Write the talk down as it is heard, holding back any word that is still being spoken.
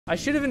I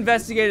should have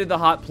investigated the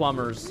hot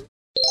plumbers.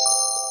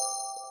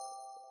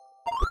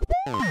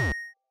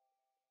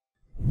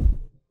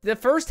 The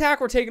first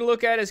hack we're taking a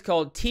look at is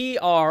called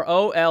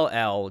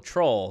Troll,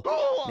 Troll,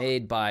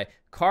 made by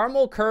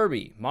Carmel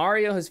Kirby.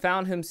 Mario has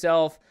found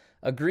himself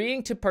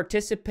agreeing to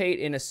participate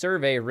in a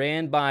survey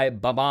ran by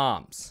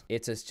Bombs.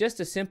 It's just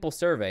a simple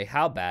survey.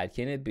 How bad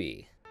can it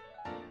be?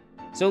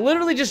 So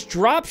literally just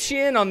drop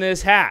in on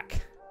this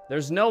hack.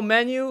 There's no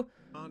menu.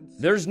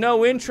 There's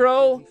no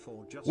intro.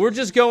 We're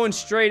just going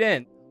straight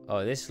in.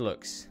 Oh,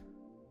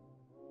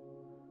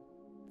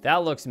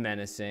 that looks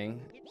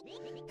menacing.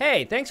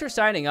 Hey, thanks for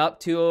signing up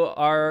to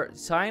our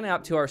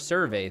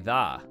survey.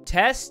 The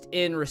test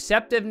in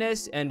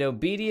receptiveness and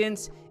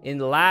obedience in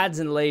lads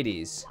and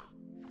ladies.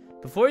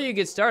 Before you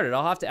get started,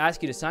 I'll have to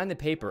ask you to sign the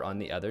paper on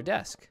the other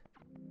desk.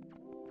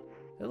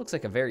 It looks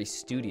like a very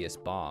studious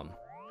bomb.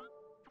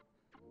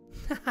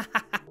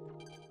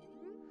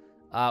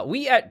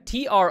 We at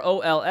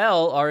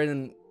TROLL are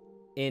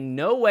in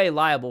no way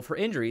liable for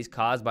injuries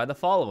caused by the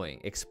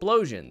following: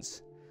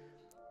 explosions,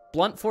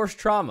 blunt force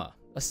trauma,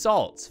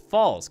 assaults,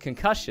 falls,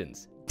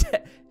 concussions,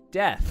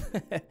 death.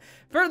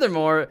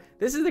 Furthermore,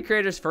 this is the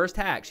creator's first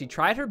hack. She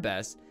tried her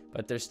best,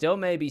 but there still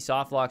may be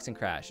soft locks and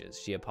crashes.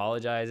 She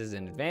apologizes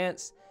in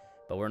advance,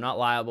 but we're not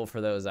liable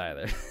for those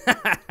either.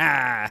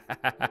 I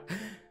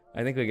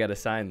think we gotta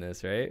sign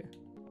this, right?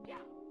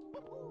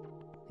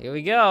 Here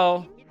we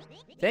go.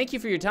 Thank you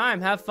for your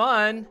time. Have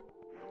fun.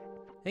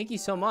 Thank you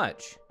so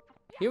much.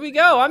 Here we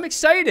go. I'm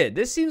excited.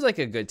 This seems like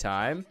a good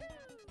time.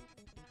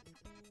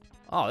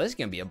 Oh, this is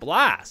gonna be a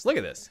blast. Look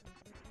at this.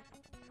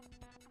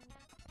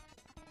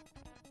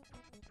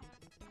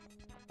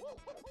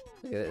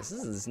 Look at this.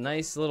 This is this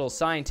nice little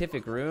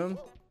scientific room.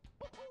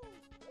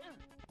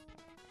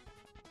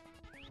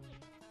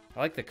 I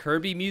like the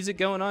Kirby music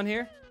going on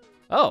here.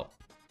 Oh.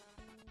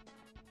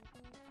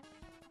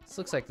 This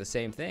looks like the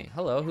same thing.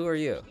 Hello, who are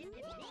you?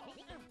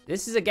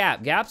 This is a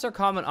gap. Gaps are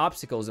common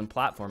obstacles in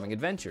platforming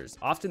adventures.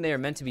 Often they are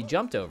meant to be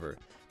jumped over.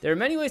 There are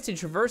many ways to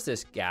traverse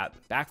this gap: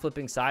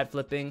 backflipping, side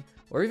flipping,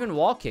 or even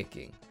wall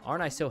kicking.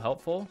 Aren't I so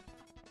helpful?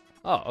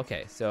 Oh,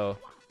 okay, so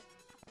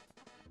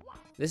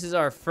this is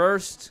our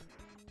first.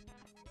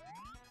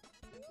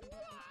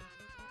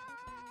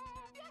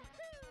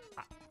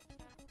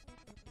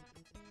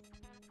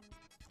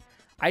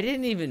 I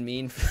didn't even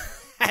mean for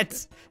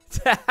that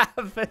to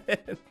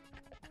happen.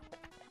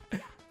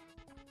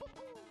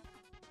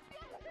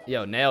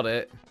 Yo, nailed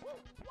it.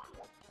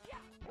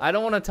 I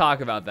don't want to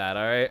talk about that,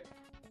 all right?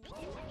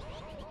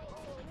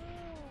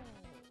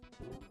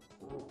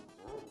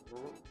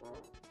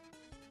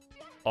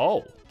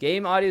 Oh,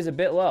 game audio is a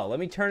bit low. Let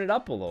me turn it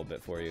up a little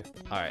bit for you.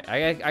 All right,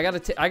 I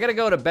gotta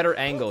go at a better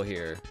angle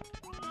here.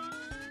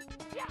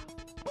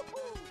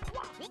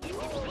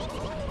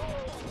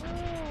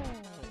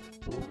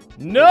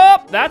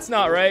 Nope, that's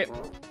not right.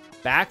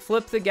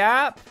 Backflip the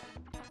gap.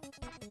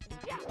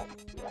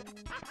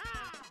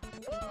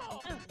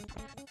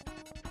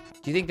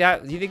 Do you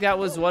think that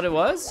was what it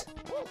was?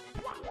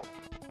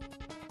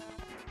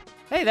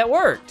 Hey, that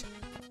worked.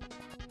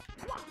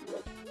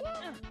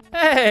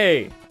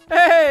 Hey,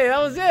 that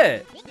was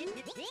it.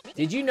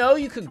 Did you know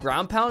you could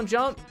ground pound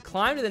jump?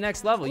 Climb to the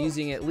next level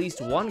using at least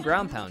one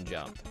ground pound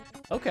jump.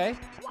 Okay.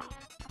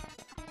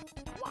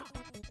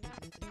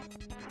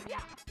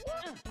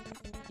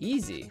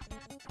 Easy.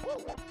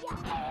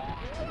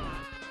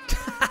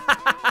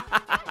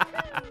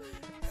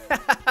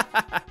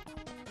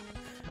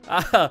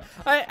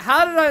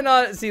 How did I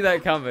not see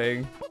that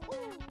coming?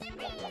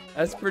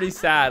 That's pretty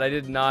sad. I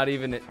didn't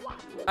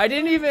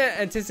even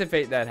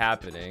anticipate that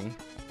happening.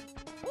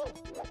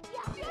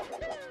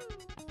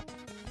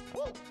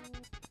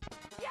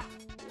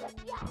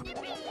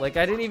 Like,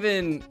 I didn't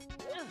even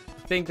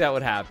think that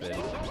would happen.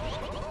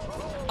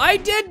 I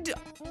did.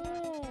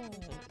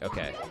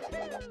 Okay.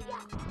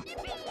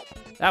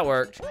 That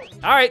worked.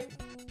 All right.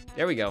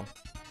 There we go.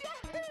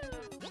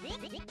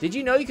 Did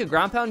you know you could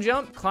ground pound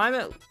jump? Climb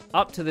it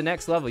up to the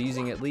next level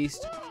using at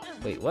least...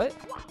 Wait, what?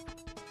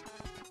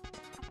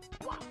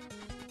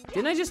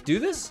 Didn't I just do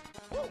this?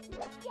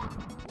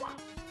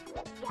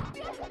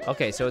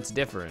 Okay, so it's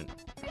different.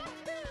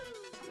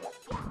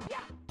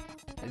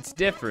 It's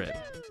different.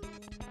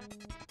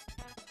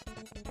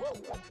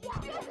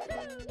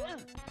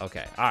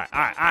 Okay, all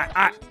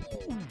right.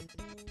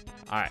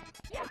 All right.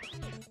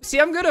 See,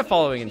 I'm good at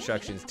following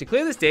instructions. To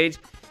clear the stage,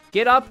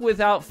 get up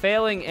without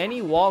failing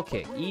any wall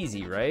kick.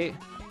 Easy, right?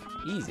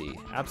 Easy,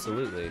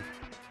 absolutely.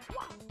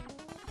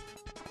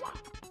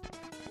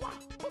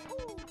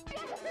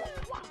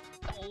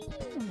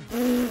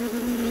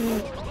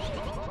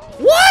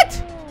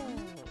 What?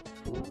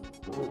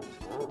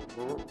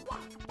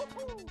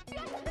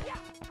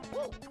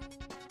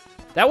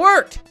 That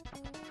worked.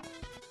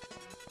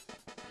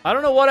 I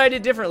don't know what I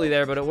did differently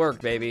there, but it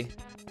worked, baby.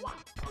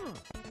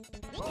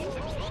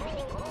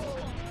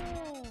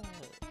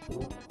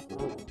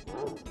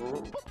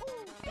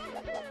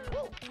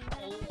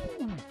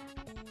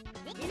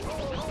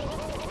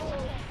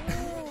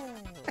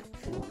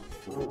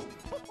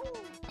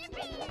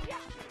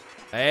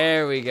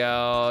 There we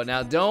go.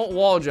 Now don't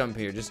wall jump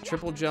here. Just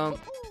triple jump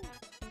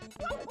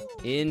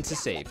into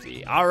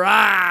safety. All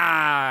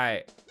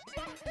right.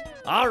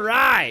 All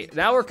right.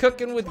 Now we're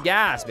cooking with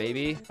gas,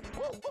 baby.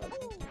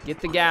 Get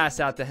the gas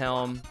out the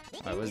helm.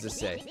 All right, what does this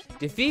say?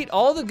 Defeat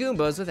all the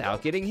Goombas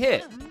without getting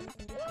hit.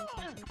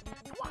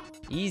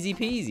 Easy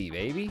peasy,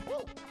 baby.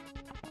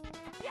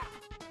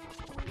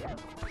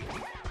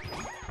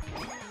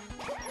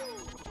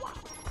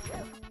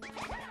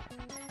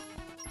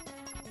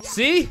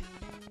 See?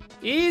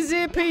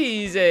 Easy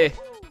peasy.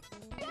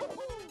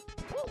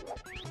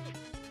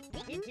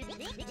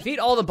 Defeat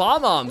all the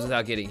bomb-oms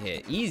without getting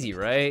hit. Easy,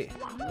 right?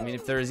 I mean,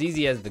 if they're as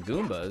easy as the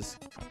Goombas.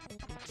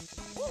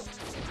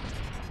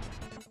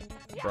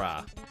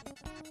 Bruh.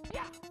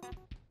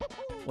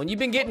 When you've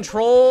been getting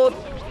trolled.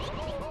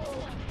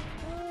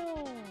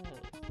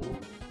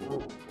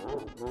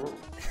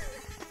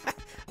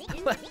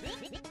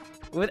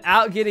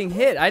 Without getting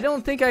hit. I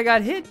don't think I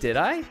got hit, did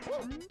I?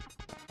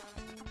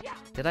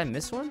 Did I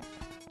miss one?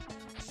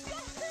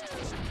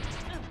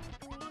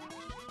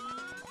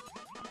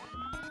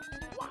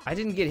 I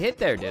didn't get hit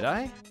there, did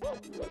I?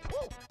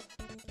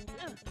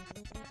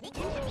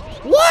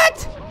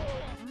 What?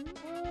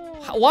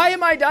 Why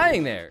am I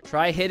dying there?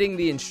 Try hitting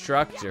the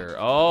instructor.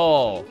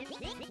 Oh.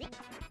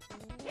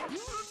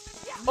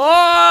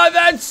 Oh,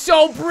 that's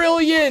so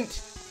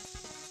brilliant.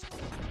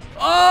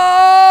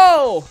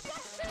 Oh.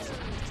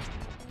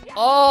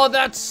 Oh,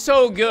 that's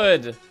so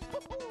good.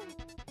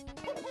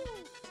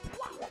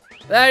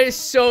 That is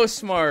so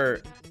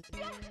smart.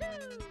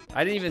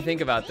 I didn't even think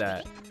about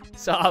that.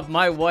 So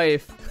my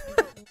wife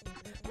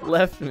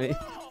left me.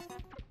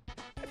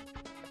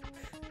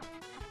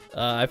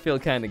 I feel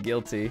kind of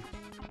guilty.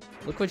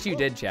 Look what you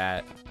did,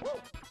 chat.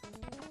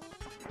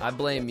 I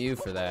blame you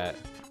for that.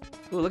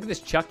 Ooh, look at this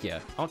chuck ya.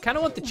 I kind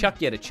of want the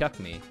chuck ya to chuck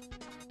me.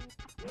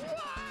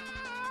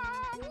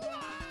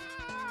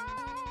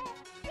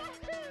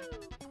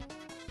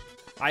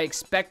 I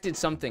expected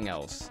something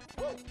else.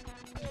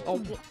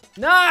 Oh,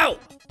 no!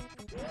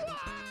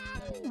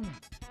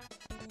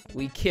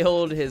 We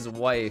killed his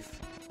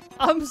wife.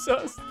 I'm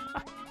so sorry.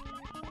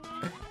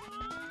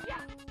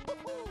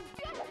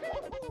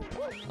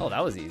 Oh,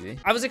 that was easy.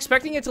 I was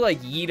expecting it to like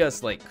yeet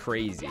us like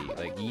crazy,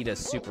 like yeet us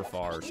super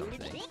far or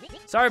something.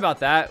 Sorry about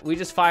that. We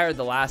just fired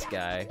the last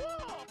guy.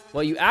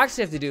 What you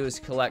actually have to do is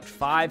collect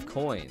 5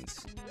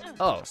 coins.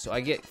 Oh, so I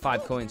get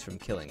 5 coins from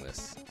killing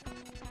this.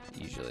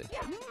 Usually.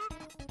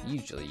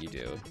 Usually you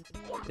do.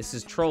 This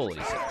is trolly.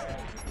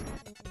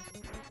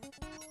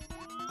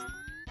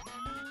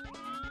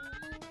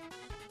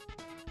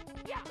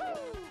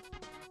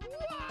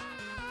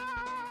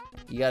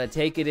 You gotta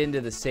take it into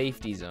the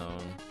safety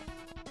zone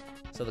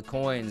so the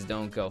coins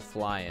don't go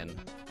flying.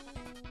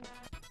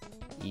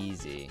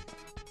 Easy.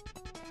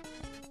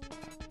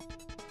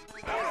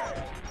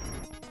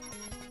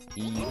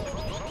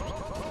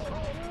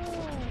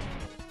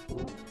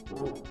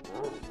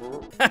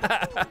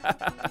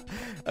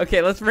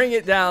 Okay, let's bring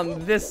it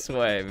down this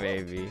way,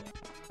 maybe.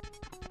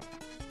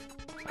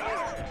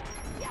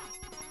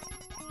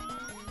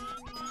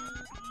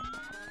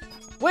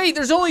 Wait,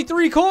 there's only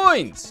 3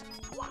 coins!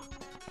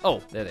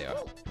 Oh, there they are.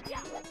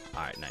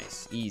 Alright,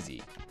 nice.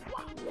 Easy.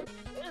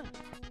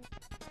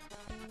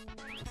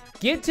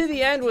 Get to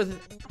the end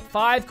with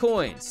 5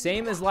 coins.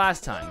 Same as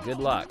last time. Good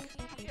luck.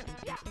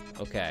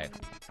 Okay.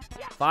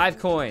 5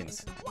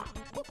 coins.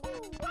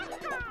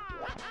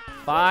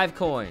 5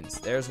 coins.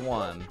 There's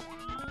 1.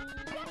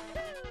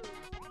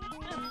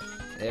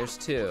 There's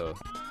 2.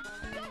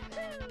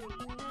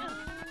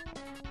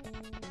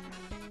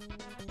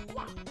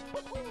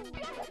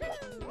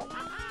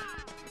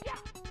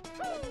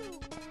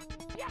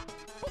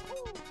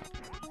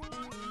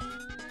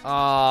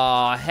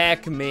 Aw,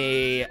 heck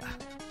me.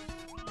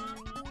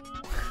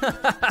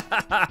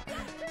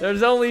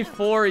 There's only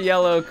 4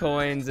 yellow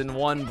coins and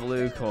 1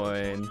 blue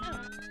coin.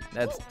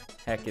 That's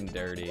heckin'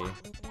 dirty.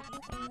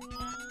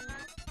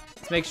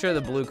 Let's make sure the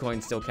blue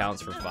coin still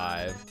counts for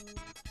 5.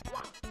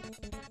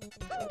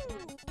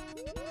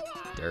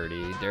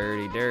 Dirty,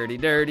 dirty, dirty,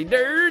 dirty,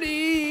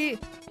 dirty!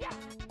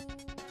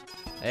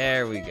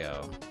 There we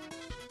go.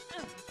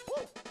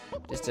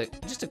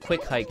 Just a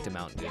quick hike to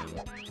Mount Doom.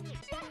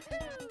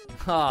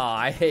 Oh,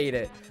 I hate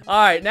it.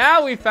 All right,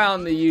 now we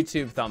found the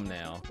YouTube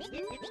thumbnail.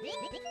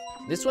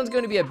 This one's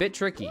going to be a bit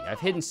tricky. I've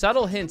hidden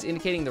subtle hints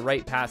indicating the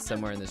right path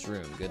somewhere in this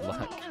room. Good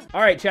luck.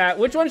 All right, chat,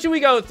 which one should we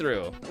go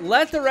through?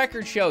 Let the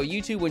record show,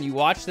 YouTube, when you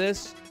watch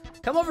this,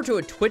 come over to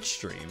a Twitch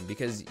stream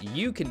because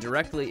you can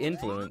directly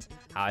influence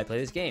how I play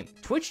this game.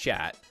 Twitch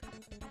chat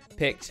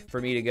picked for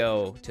me to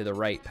go to the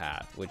right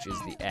path, which is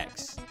the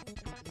X.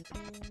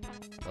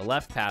 The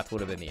left path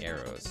would have been the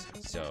arrows.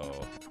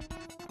 So,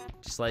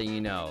 just letting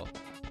you know.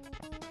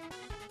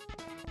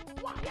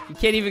 You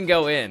can't even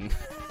go in.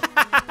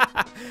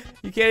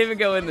 You can't even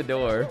go in the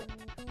door.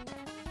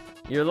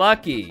 You're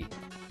lucky.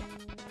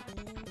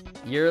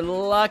 You're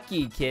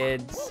lucky,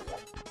 kids.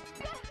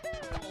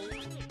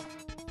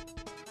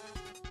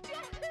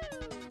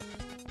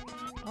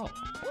 Oh.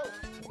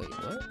 Wait,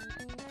 what?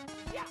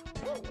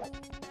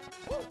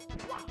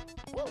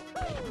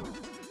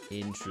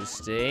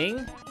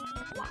 Interesting.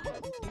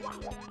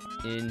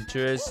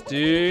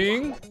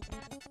 Interesting.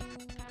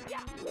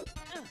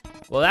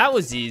 Well, that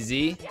was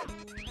easy.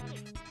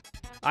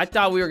 I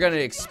thought we were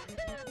gonna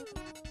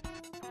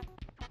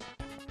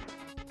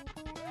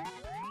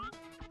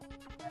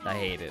I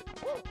hate it.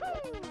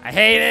 I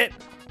hate it!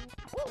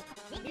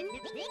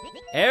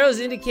 Arrows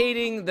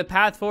indicating the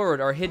path forward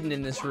are hidden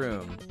in this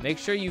room. Make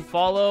sure you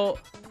follow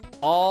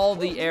all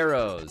the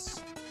arrows.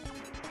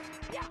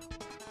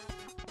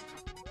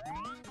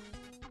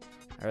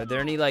 Are there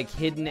any, like,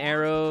 hidden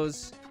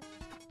arrows?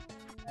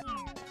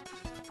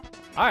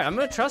 Alright, I'm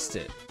gonna trust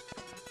it.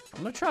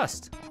 I'm gonna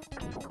trust.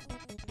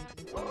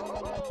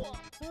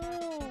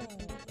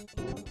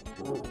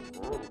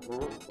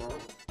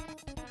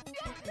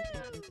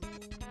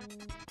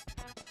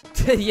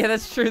 Yeah,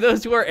 that's true.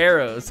 Those were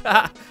arrows.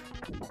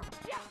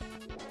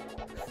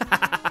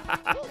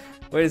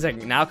 Wait a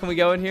second. Now can we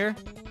go in here?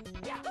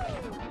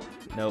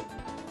 Nope.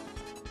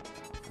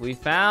 We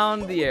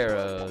found the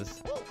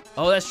arrows.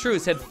 Oh, that's true.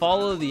 It said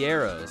follow the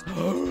arrows.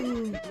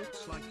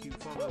 Looks like you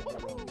followed the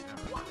wrong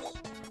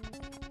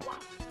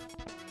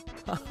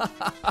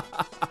arrows.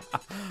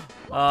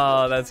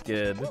 Oh, that's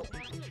good.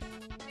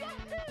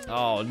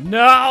 Oh,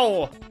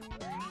 no!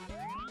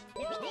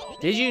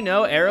 Did you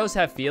know arrows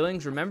have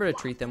feelings? Remember to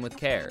treat them with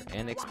care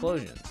and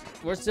explosions.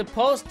 We're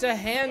supposed to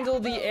handle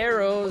the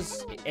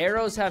arrows.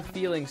 Arrows have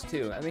feelings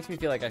too. That makes me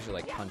feel like I should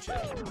like punch it.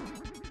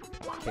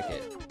 Kick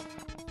it.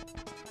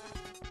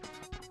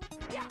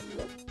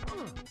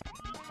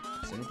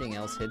 Is there anything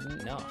else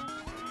hidden? No.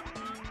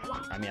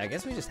 I mean, I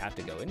guess we just have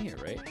to go in here,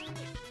 right?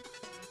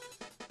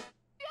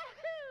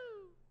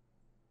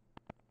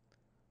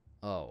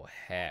 Oh,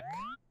 heck.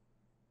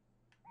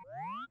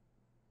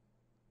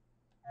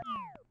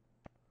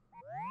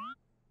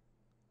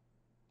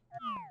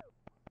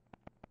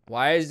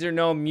 Why is there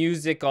no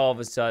music all of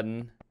a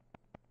sudden?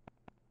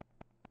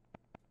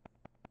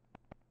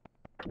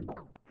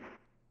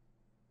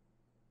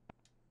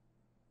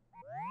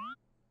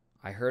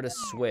 I heard a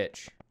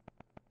switch.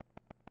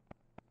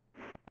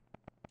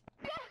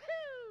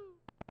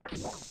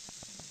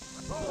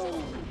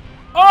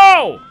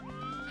 Oh!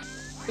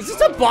 Is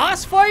this a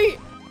boss fight?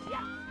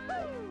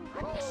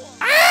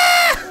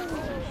 Ah!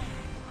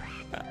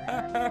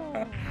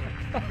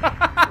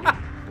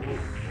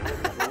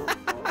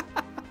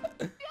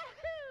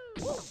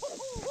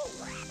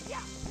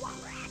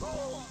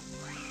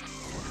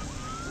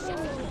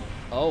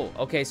 Oh,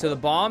 okay, so the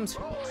bombs.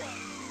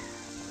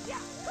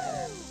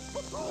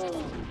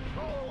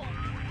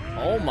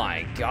 Oh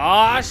my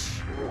gosh.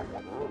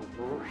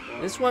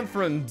 This went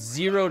from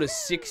 0 to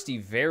 60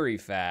 very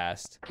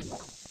fast.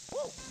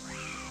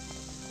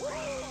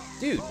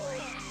 Dude.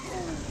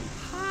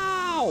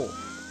 How?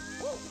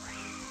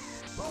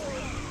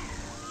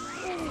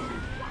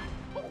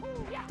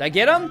 Did I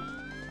get him?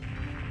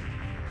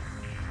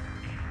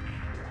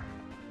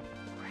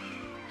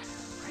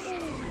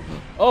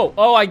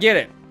 Oh, I get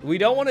it. We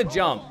don't want to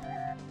jump.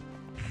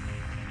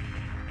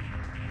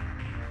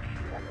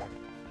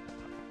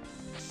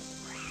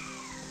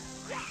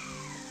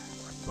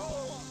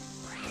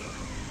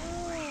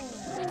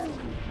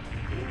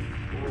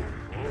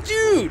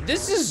 Dude,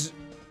 this is...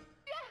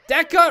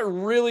 That got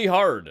really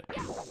hard.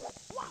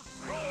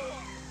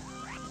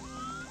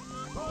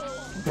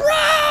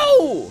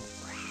 Bro!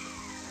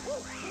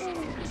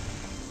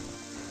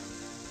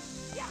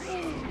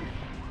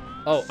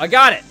 Oh, I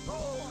got it.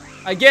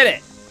 I get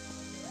it.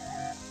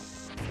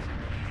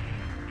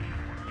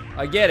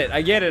 I get it,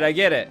 I get it, I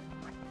get it.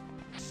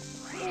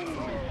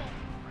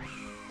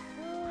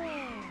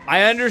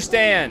 I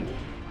understand.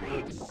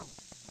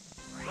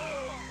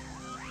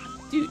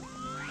 Dude.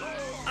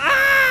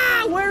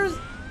 Ah, where's...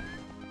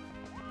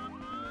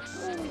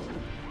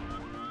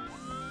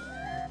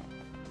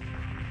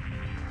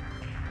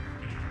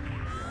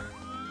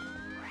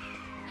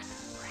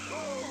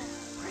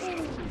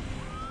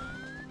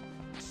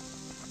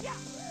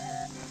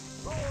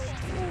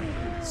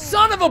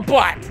 Son of a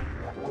butt!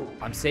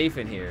 I'm safe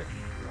in here.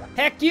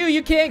 Heck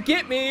you can't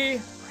get me!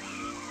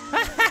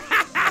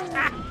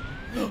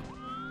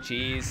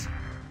 Cheese.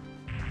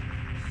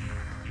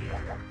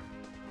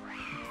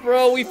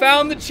 Bro, we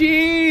found the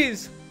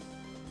cheese!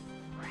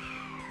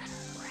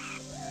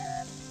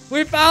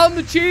 We found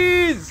the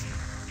cheese!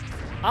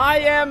 I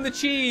am the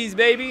cheese,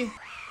 baby.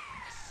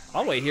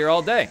 I'll wait here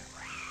all day.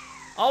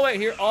 I'll wait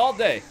here all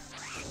day.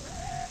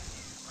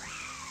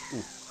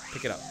 Ooh,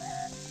 pick it up.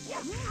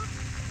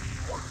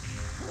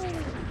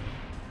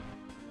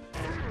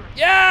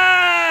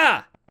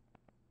 Yeah!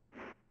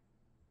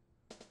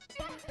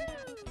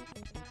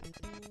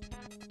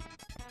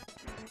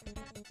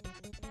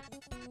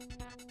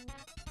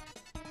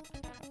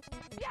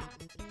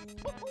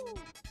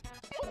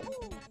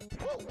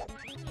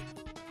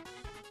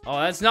 Oh,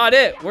 that's not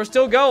it. We're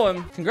still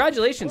going.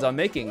 Congratulations on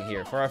making it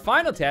here. For our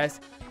final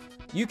test,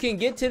 you can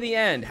get to the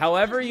end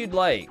however you'd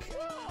like.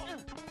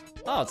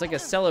 Oh, it's like a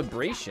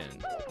celebration.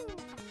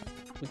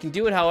 We can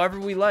do it however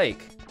we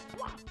like.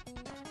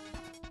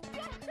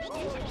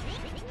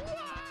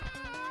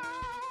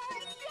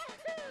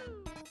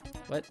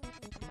 What?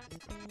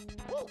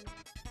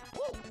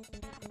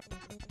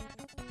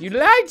 You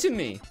lied to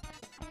me.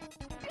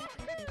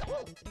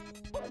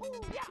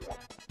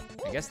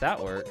 I guess that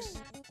works.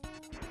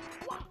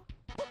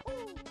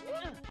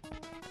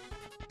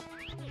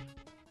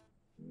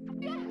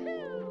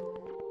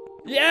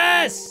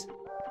 Yes!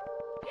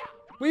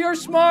 We are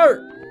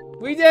smart!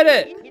 We did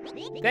it!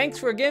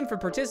 Thanks again for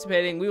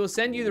participating. We will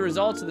send you the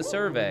results of the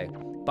survey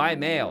by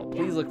mail.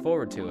 Please look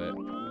forward to it.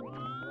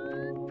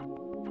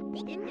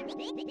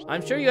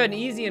 I'm sure you had an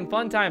easy and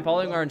fun time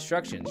following our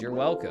instructions. You're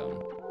welcome.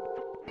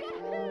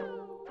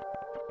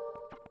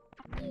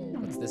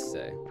 What's this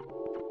say?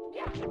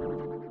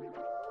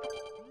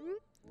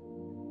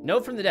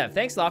 Note from the dev.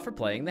 Thanks a lot for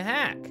playing the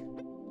hack.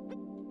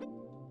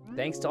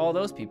 Thanks to all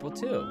those people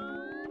too.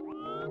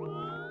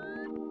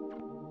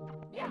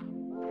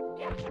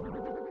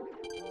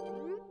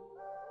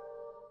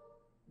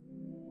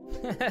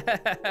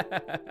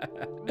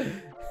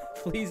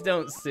 Please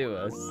don't sue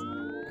us.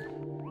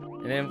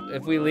 And then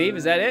if we leave,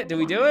 is that it? Did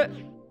we do it?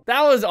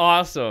 That was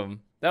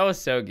awesome. That was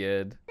so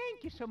good.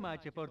 Thank you so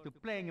much for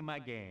playing my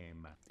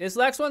game. This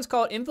next one's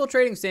called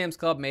Infiltrating Sam's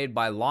Club, made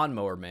by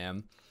Lawnmower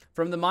Man.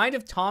 From the mind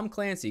of Tom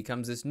Clancy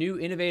comes this new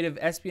innovative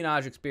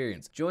espionage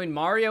experience. Join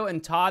Mario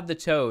and Todd the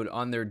Toad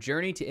on their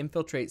journey to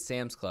infiltrate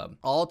Sam's Club,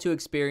 all to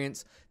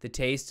experience the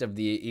taste of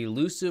the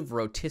elusive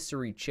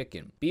rotisserie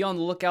chicken. Be on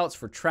the lookouts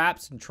for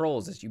traps and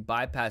trolls as you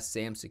bypass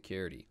Sam's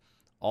security,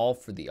 all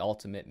for the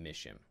ultimate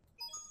mission.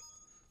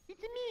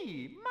 It's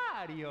me,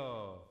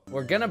 Mario.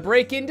 We're gonna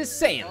break into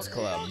Sam's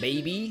Club,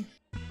 baby.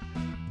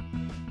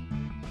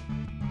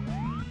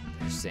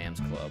 There's Sam's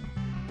Club.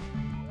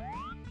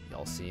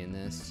 Y'all seeing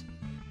this?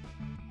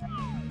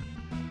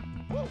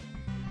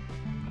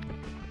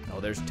 Oh,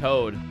 there's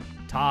Toad.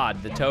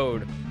 Todd, the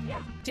Toad.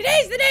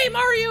 Today's the day,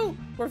 Mario!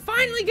 We're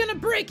finally gonna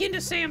break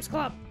into Sam's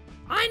Club.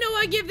 I know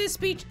I give this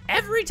speech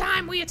every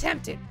time we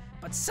attempt it,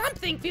 but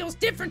something feels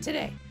different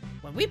today.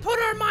 When we put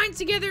our minds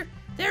together,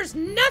 there's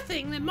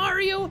nothing that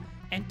Mario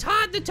and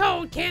Todd the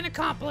Toad can't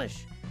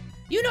accomplish.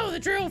 You know the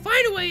drill.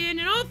 Find a way in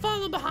and I'll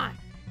follow behind.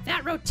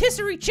 That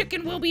rotisserie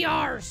chicken will be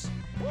ours.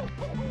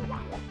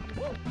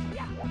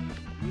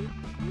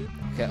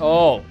 Okay,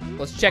 oh,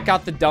 let's check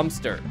out the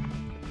dumpster.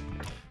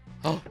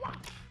 Oh,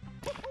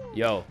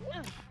 yo.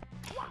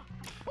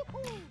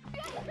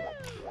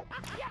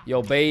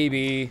 Yo,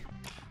 baby.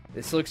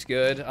 This looks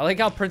good. I like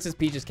how Princess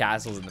Peach's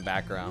castle's in the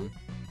background.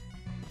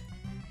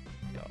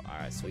 Yo, all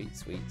right, sweet,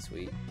 sweet,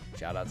 sweet.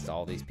 Shout outs to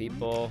all these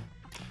people.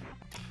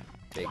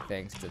 Big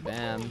thanks to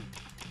them.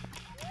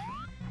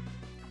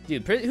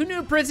 Dude, who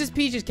knew Princess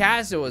Peach's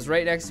castle was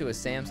right next to a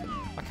Sam's?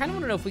 I kind of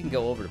want to know if we can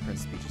go over to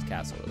Princess Peach's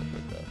castle really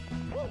quick, though.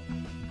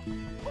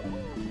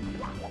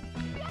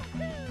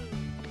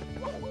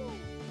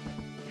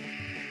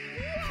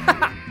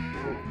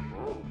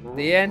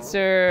 The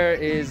answer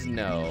is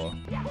no.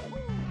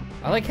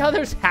 I like how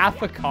there's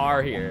half a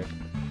car here.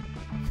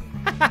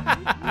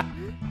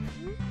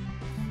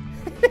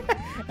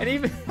 And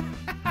even...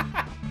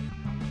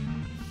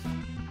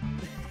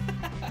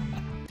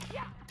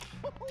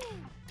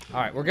 All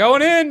right, we're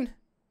going in.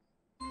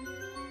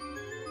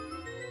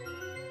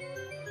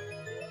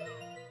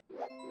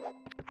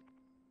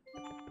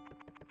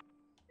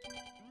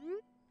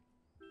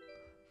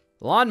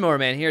 Lawnmower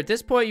Man here. At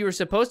this point, you were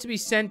supposed to be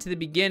sent to the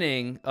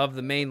beginning of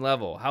the main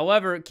level.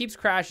 However, it keeps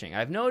crashing. I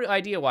have no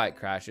idea why it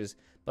crashes,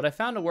 but I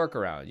found a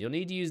workaround. You'll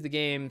need to use the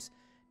game's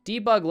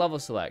debug level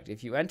select.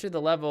 If you enter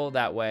the level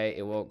that way,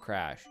 it won't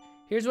crash.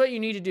 Here's what you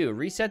need to do.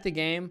 Reset the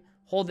game,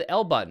 hold the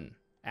L button.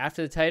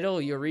 After the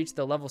title, you'll reach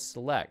the level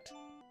select.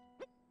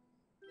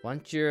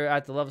 Once you're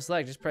at the level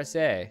select, just press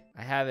A.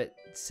 I have it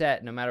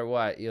set no matter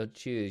what you'll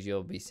choose,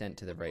 you'll be sent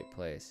to the right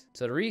place.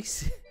 So to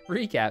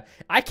recap,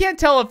 I can't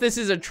tell if this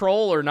is a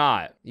troll or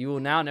not. You will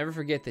now never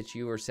forget that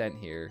you were sent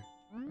here,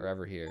 or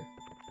ever here.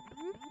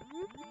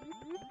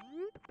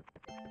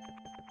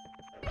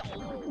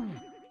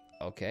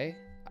 Okay,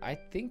 I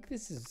think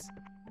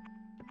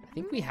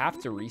we have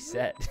to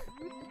reset.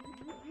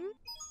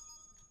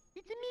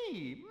 It's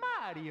me,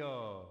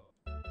 Mario.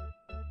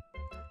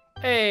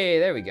 Hey,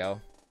 there we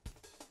go.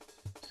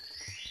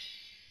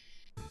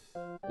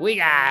 We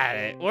got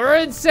it. We're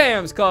in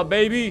Sam's Club,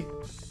 baby.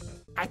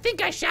 I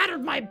think I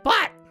shattered my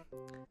butt.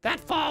 That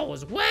fall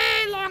was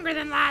way longer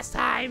than last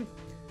time.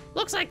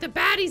 Looks like the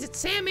baddies at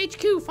Sam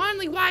HQ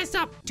finally wised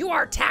up to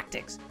our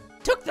tactics.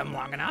 Took them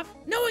long enough.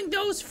 Knowing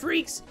those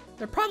freaks,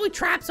 there are probably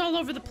traps all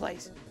over the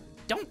place.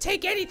 Don't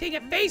take anything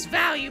at face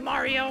value,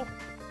 Mario.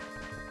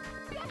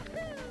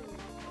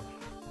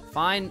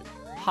 Find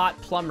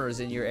hot plumbers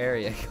in your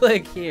area.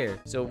 Click here.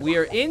 So we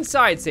are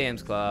inside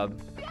Sam's Club.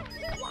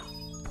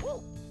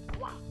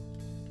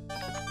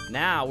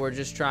 Now we're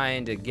just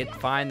trying to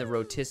find the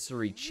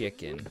rotisserie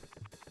chicken.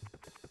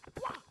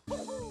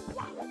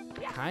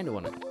 Kinda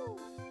wanna...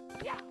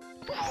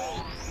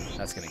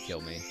 That's gonna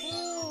kill me.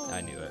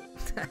 I knew it.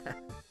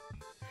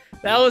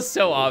 That was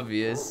so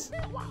obvious.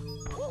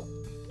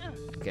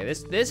 Okay,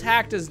 this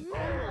hack does...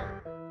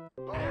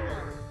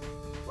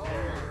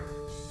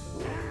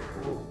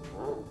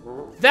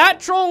 That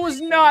troll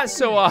was not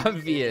so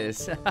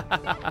obvious. Alright,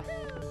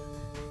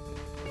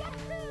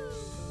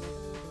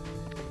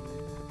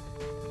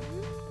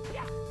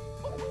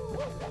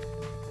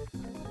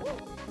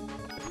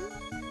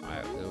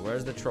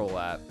 where's the troll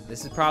at?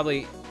 This is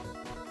probably...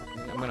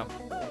 I'm gonna...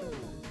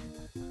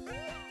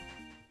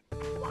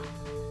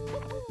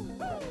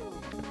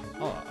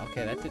 Oh,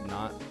 okay, that did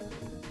not...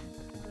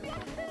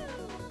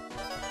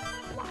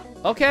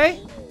 Okay.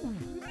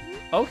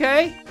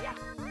 Okay.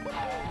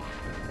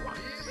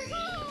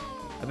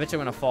 I bet you're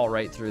gonna fall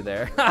right through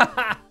there.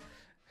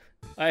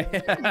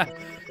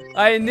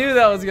 I knew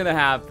that was gonna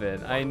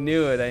happen. I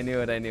knew it, I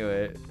knew it, I knew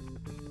it.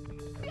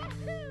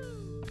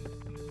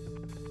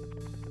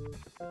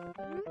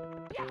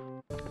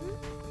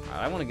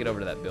 I want to get over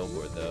to that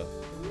billboard though.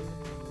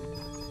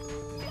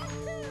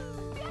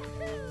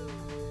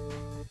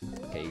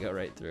 Okay, you go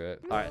right through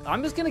it. All right,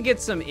 I'm just gonna get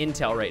some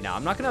intel right now.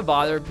 I'm not gonna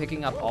bother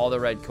picking up all the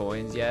red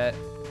coins yet.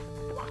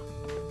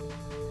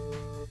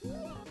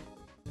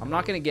 I'm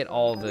not gonna get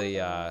all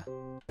the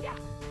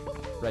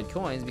red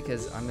coins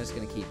because I'm just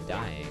gonna keep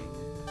dying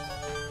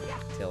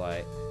till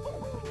I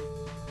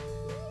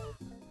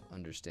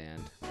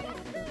understand.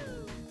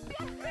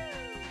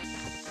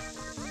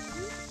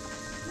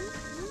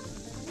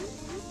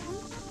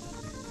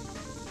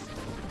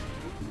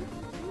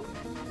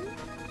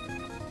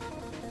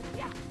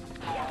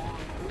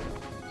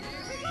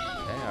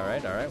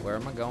 Okay, all right, where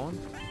am I going?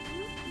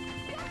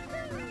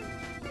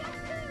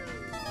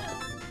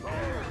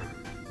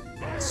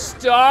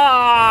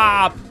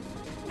 Stop!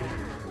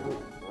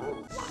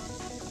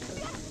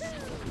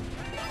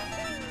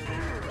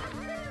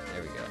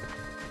 There we go.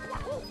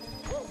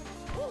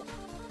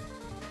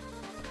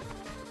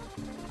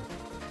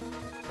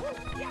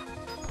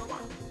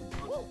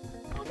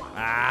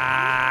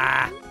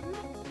 Ah!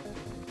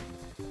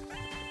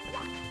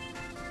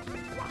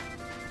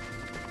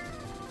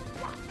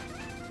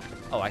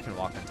 Oh, I can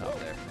walk on top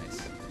there.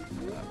 Nice.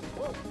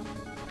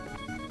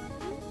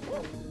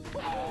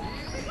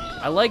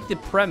 I like the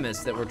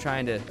premise that we're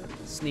trying to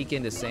sneak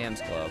into Sam's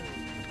Club.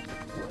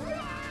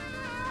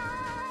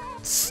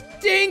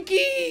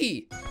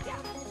 Stinky!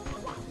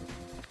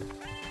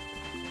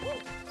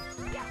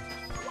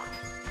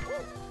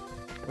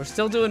 We're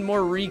still doing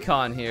more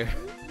recon here.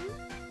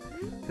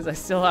 Because I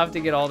still have to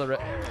get all the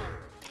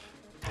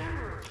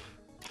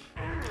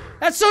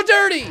That's so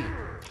dirty!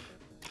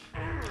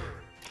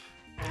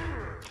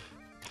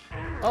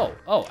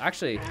 Oh,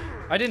 actually,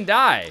 I didn't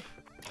die.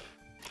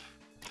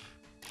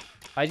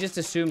 I just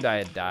assumed I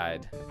had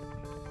died.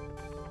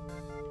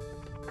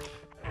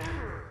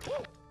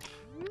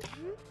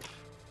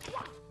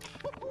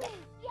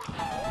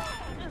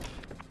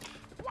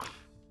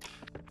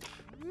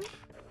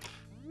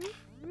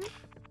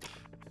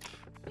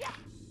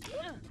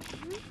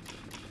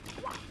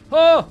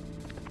 Oh!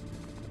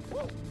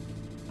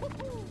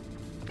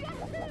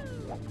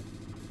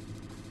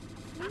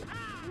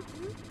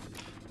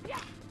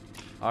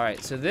 All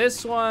right, so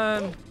this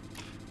one.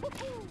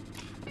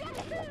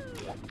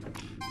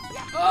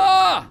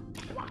 Ah!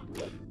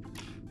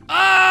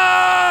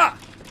 Ah!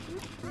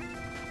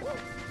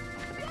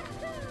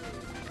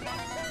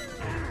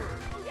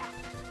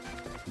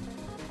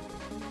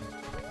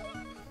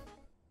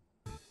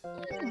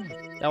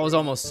 That was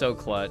almost so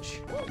clutch.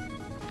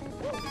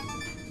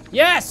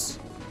 Yes!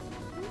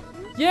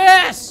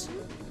 Yes!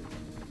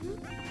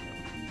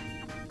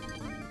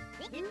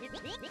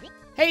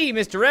 Hey,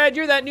 Mr. Red,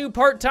 you're that new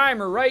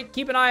part-timer, right?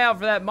 Keep an eye out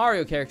for that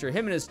Mario character.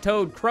 Him and his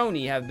toad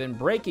crony have been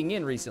breaking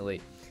in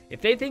recently.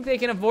 If they think they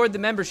can avoid the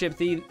membership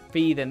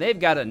fee, then they've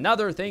got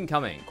another thing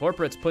coming.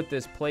 Corporates put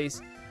this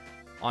place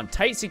on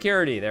tight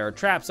security. There are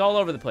traps all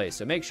over the place,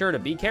 so make sure to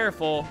be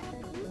careful.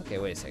 Okay,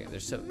 wait a second.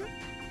 There's so...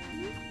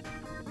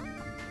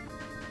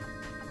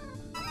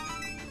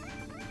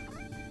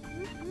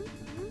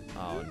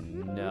 Oh,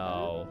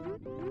 no.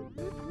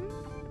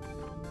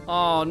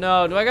 Oh,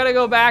 no. Do I gotta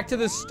go back to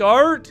the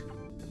start?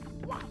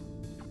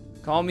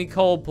 Call me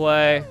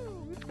Coldplay.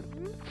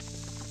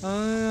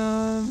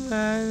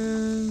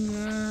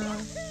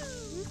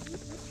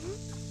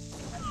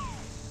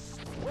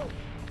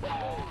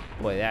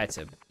 Boy, that's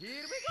a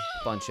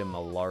bunch of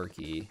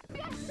malarkey.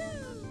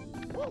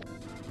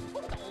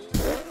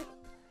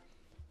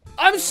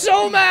 I'm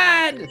so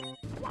mad!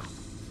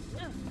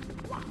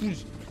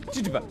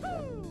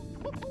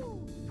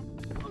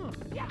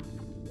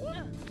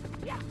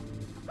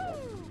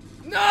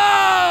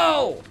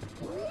 No!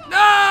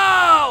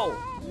 No!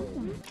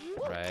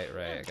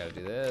 Right, I gotta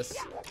do this.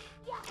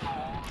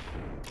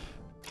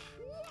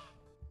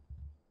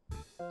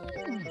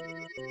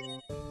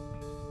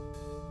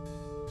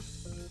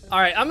 All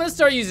right, I'm gonna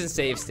start using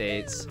save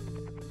states.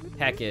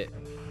 Heck it.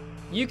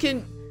 You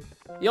can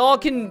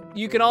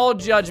all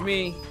judge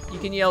me. You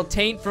can yell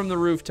taint from the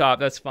rooftop,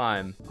 that's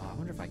fine. Oh, I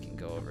wonder if I can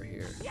go over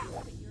here.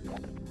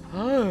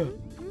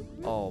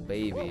 Oh,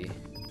 baby.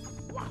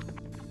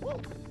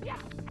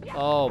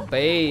 Oh,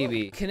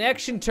 baby.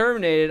 Connection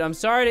terminated. I'm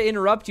sorry to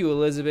interrupt you,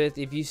 Elizabeth,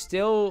 if you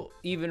still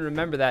even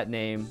remember that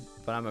name,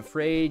 but I'm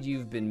afraid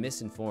you've been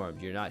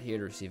misinformed. You're not here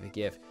to receive a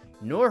gift.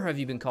 nor have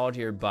you been called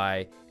here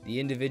by the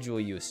individual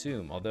you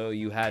assume, although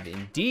you have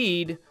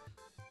indeed...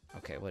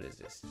 Okay, what is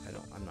this?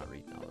 I'm not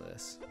reading all of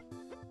this.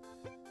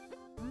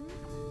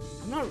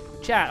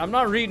 Chat, I'm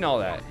not reading all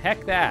that.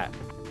 Heck that.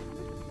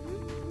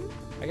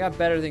 I got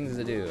better things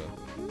to do.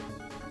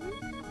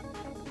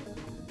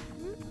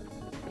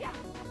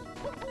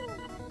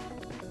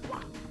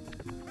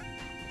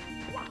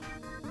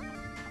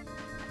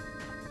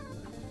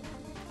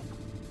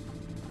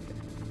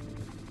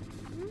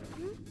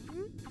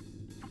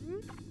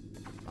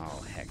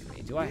 Oh, heck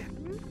me.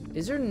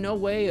 Is there no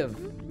way of...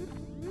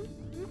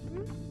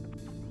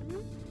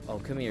 Oh,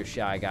 come here,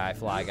 shy guy,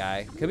 fly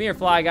guy. Come here,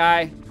 fly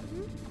guy.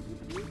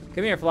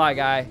 Come here, fly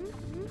guy.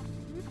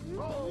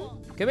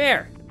 Come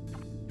here.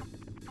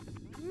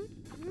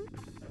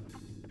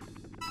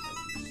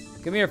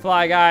 Come here,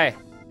 fly guy.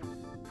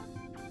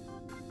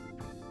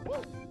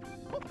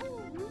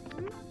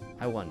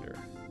 I wonder.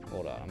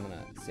 Hold on, I'm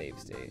gonna save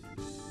state.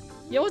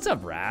 Yo, what's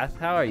up, Wrath?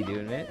 How are you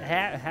doing, man?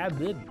 How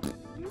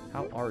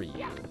are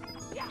you?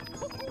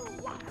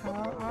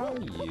 How are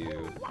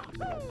you?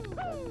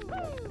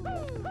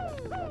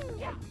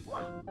 It's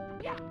fine,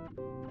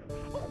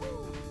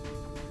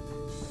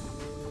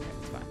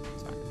 it's fine,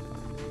 it's fine.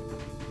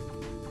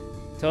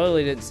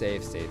 Totally didn't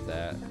save state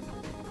that.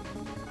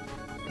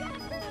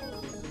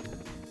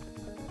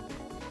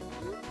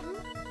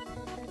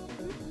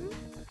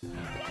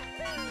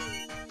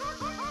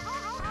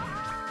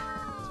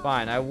 It's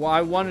fine, I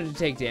wanted to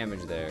take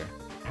damage there.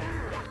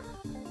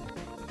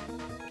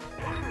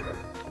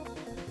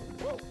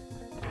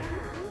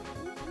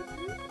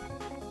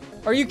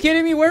 Are you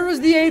kidding me? Where was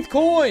the 8th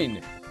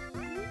coin?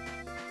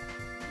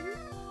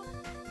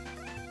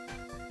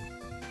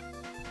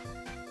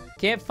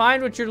 Can't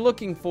find what you're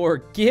looking for.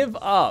 Give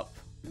up.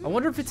 I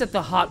wonder if it's at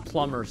the hot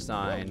plumber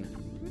sign.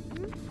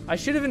 I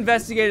should have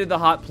investigated the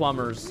hot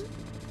plumbers.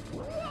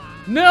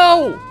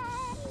 No!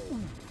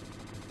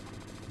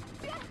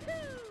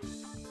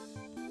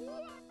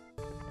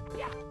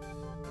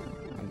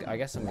 I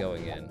guess I'm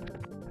going in.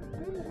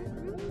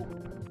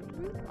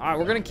 Alright,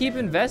 we're gonna keep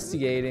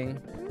investigating.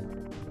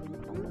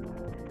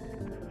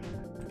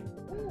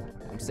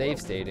 I'm save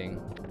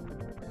stating.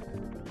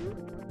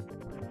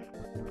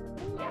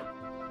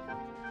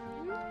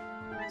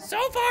 So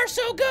far,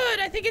 so good.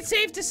 I think it's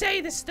safe to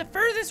say this is the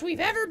furthest we've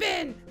ever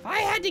been. If I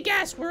had to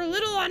guess, we're a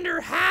little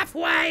under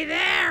halfway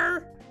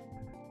there.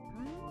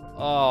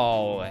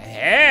 Oh,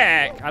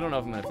 heck. I don't know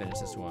if I'm gonna finish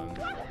this one.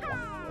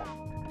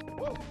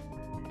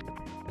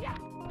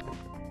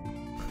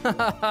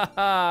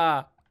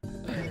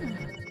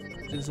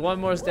 Just one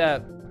more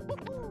step.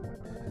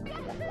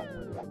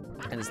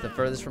 And it's the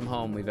furthest from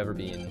home we've ever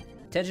been.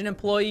 Attention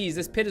employees,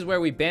 this pit is where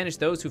we banish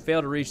those who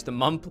fail to reach the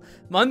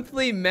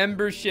monthly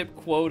membership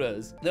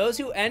quotas. Those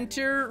who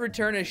enter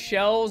return as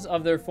shells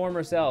of their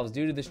former selves.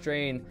 Due to the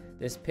strain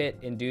this pit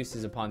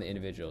induces upon the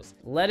individuals.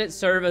 Let it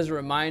serve as a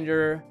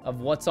reminder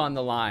of what's on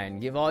the line.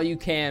 Give all you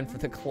can for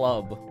the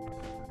club.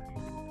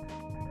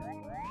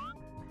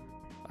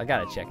 I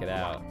gotta check it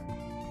out.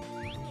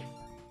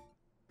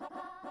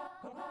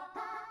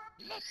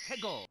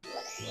 Let's go.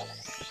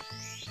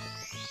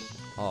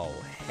 Oh,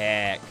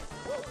 heck.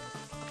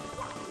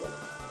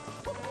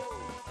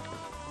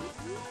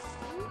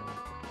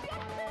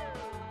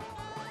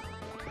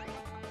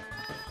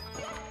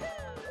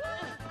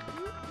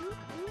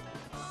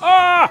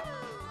 Ah!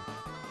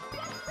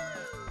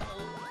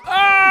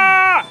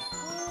 Ah!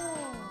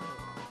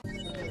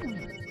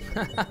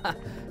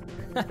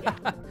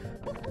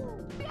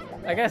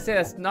 I gotta say,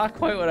 that's not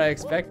quite what I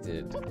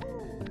expected.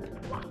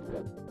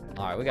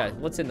 Alright, we got,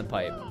 what's in the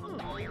pipe?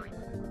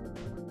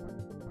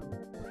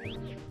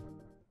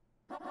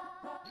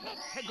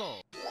 Let's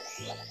go.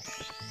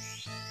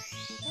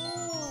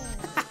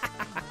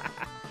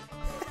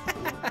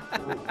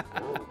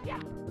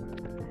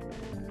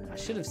 I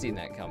should have seen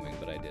that coming,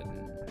 but I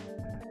didn't.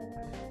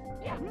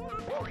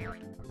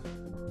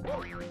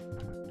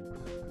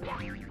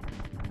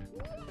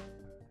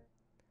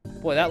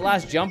 Boy, that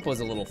last jump was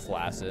a little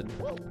flaccid.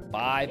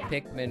 Buy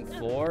Pikmin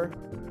 4.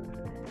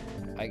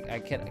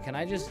 Can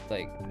I just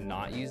like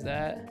not use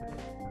that?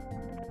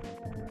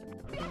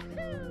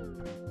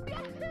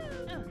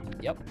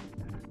 Yep.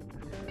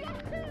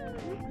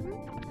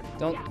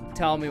 Don't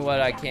tell me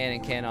what I can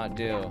and cannot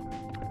do.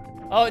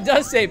 Oh, it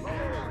does say.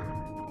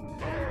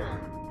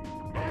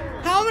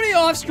 How many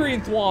off-screen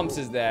thwomps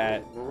is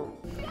that?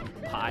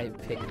 Buy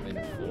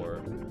Pikmin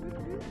 4.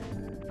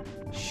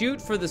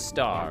 Shoot for the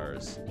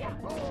stars.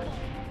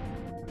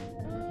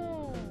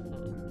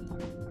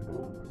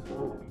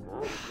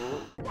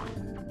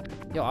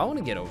 Yo, I want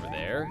to get over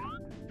there.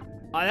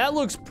 That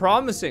looks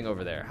promising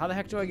over there. How the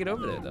heck do I get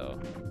over there, though?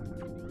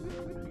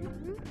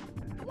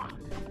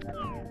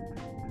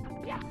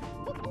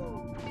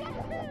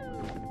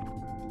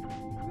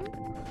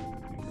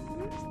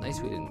 It's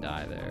nice we didn't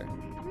die there.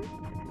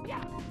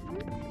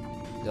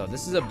 Yo,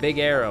 this is a big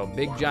arrow.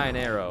 Big, giant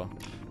arrow.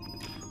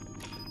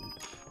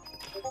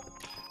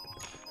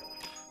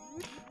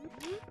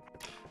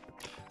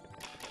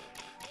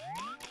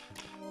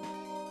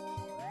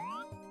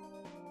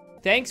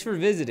 Thanks for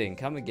visiting.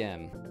 Come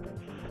again.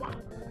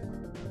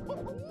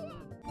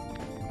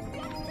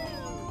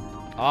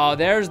 Oh,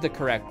 there's the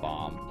correct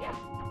bomb.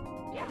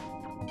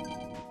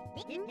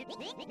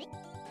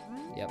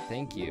 Yep,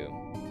 thank you.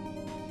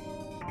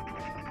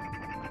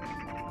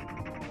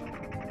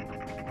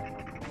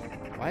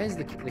 Why is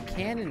the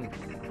cannon?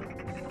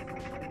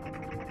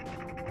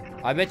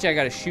 I bet you I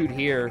gotta shoot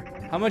here.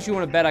 How much you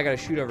want to bet I gotta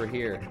shoot over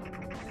here?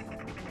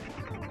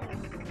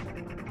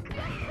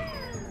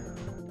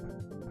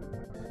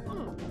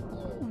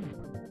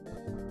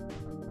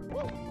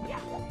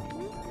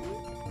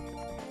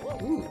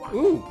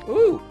 Ooh,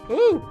 ooh,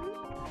 ooh.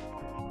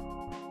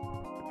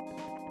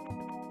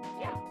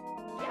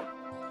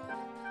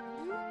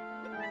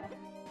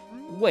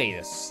 Wait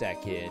a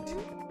second.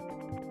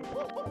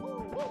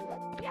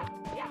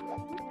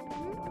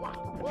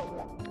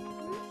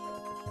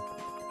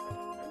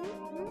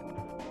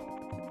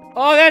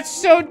 Oh, that's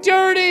so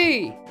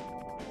dirty!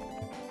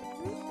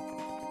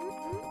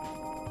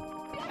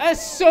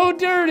 That's so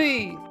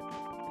dirty!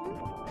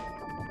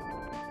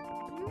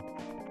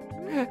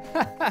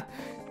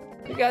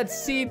 We got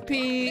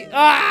CP.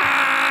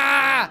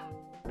 Ah!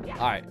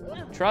 Alright,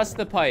 trust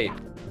the pipe.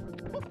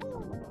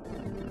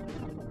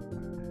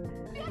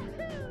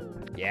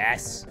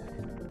 Yes.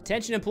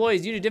 Attention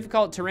employees, due to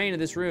difficult terrain in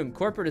this room,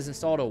 corporate has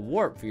installed a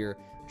warp for your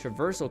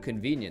traversal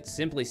convenience.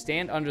 Simply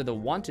stand under the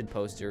wanted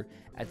poster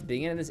at the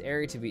beginning of this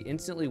area to be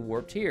instantly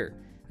warped here.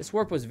 This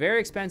warp was very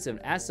expensive,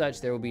 and as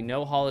such, there will be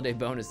no holiday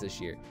bonus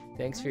this year.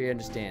 Thanks for your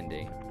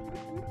understanding.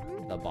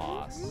 The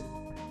boss.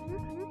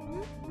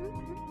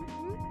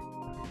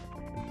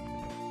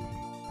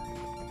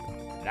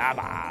 The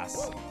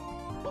boss.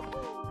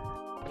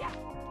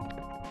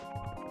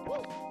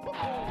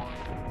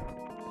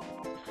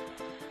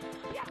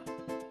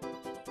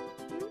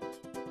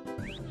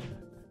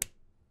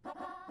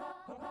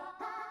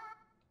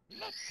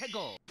 Let's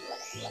go.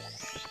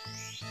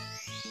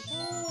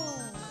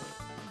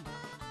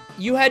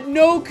 You had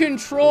no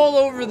control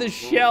over the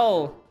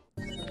shell.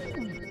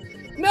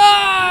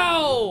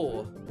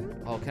 No!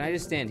 Oh, can I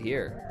just stand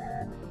here?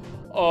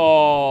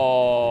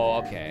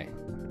 Oh, okay.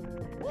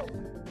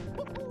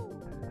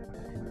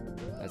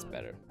 That's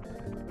better.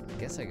 I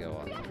guess I go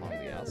on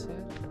the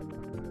outside.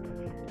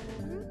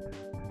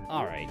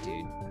 All right,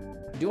 dude.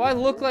 Do I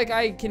look like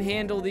I can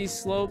handle these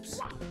slopes?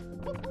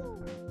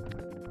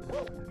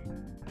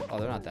 Oh,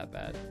 they're not that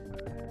bad.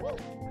 That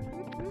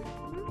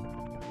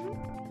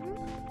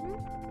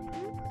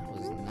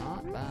was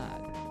not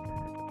bad.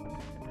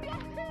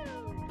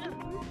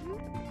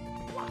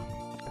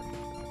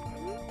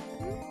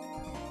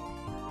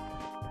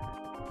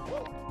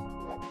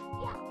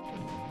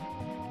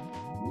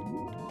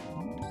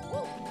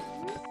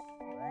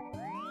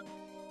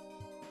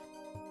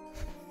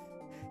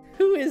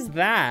 Who is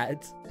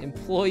that?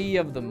 Employee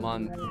of the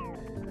month.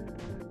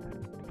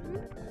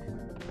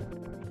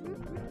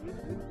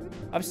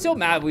 I'm still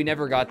mad we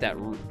never got that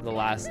the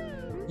last.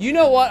 You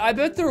know what? I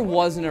bet there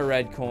wasn't a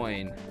red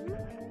coin.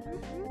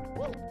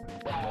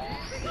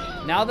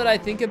 Now that I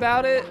think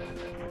about it,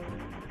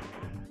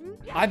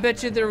 I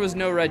bet you there was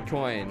no red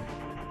coin.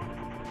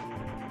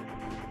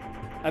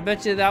 I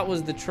bet you that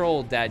was the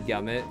troll,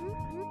 dadgummit.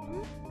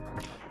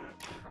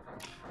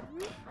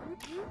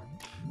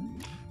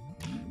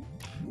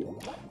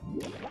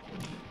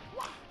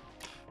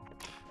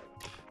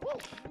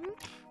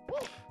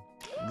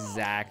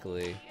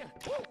 Exactly.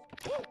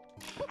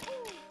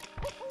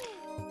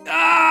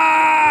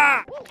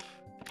 Ah!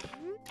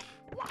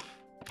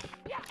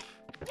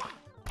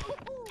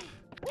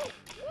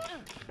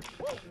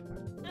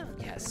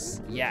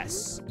 Yes,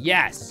 yes,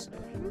 yes.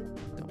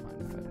 Don't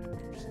mind if I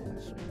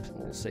a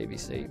little savey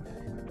save.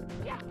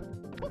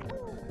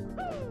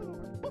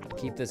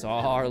 Keep this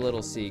our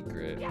little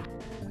secret.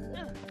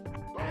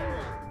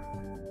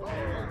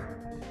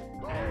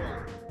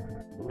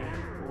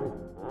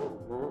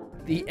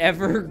 The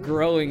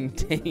ever-growing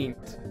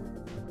taint.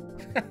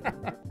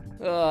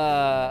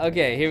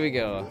 Okay, here we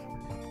go.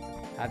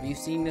 Have you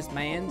seen this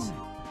man's?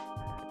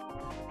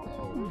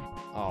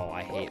 Oh,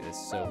 I hate this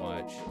so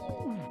much.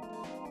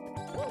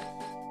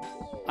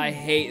 I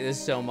hate this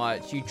so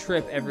much. You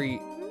trip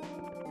every...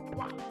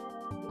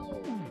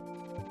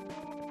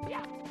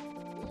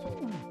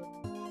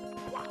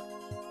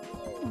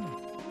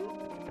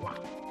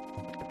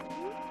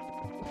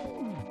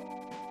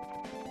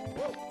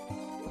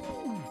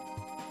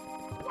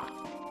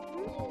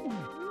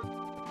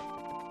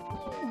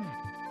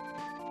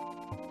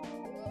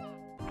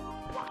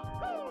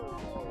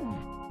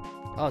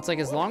 Oh, it's like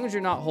as long as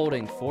you're not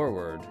holding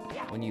forward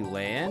when you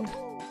land.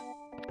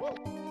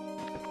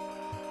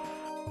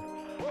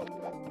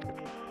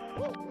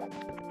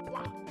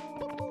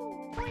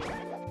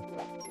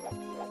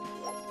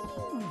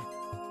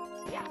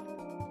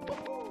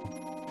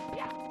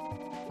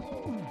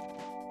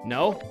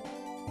 No?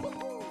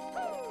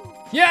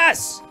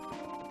 Yes!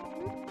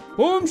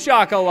 Boom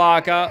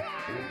shakalaka.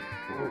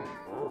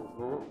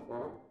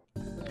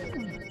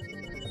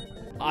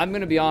 I'm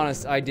gonna be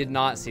honest, I did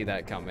not see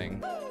that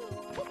coming.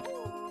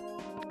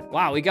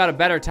 Wow, we got a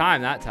better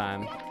time that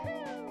time.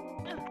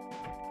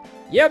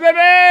 Yeah,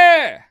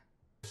 baby!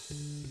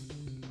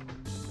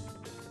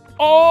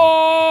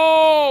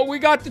 Oh, we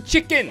got the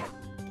chicken.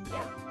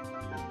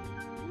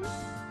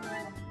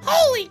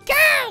 Holy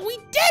cow, we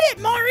did it,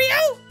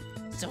 Mario!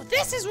 So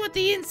this is what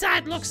the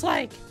inside looks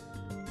like.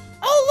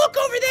 Oh, look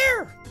over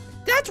there!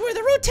 That's where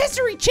the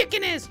rotisserie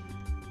chicken is.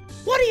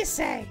 What do you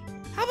say?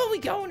 How about we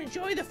go and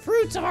enjoy the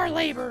fruits of our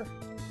labor?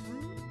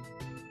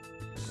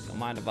 Don't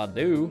mind if I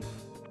do.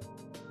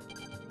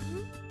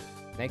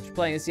 Thanks for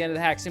playing. It's the end of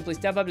the hack. Simply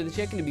step up to the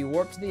chicken to be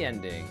warped to the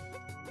ending.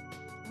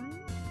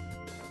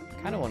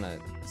 Kind of want to...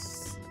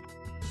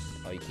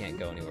 Oh, you can't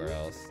go anywhere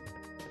else.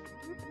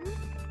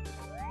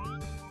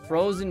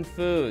 Frozen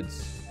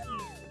foods.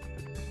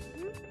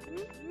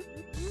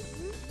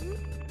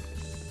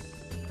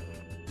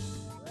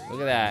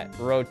 Look at that.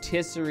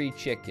 Rotisserie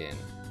chicken.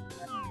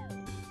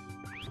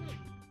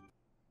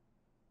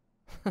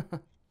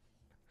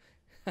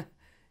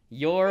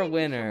 Your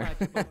winner.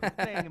 So much for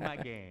playing my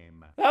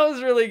game. That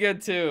was really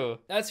good too.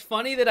 That's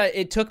funny that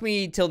it took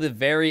me till the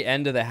very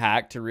end of the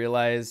hack to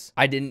realize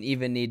I didn't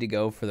even need to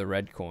go for the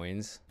red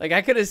coins. Like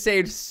I could have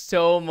saved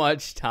so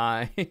much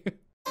time.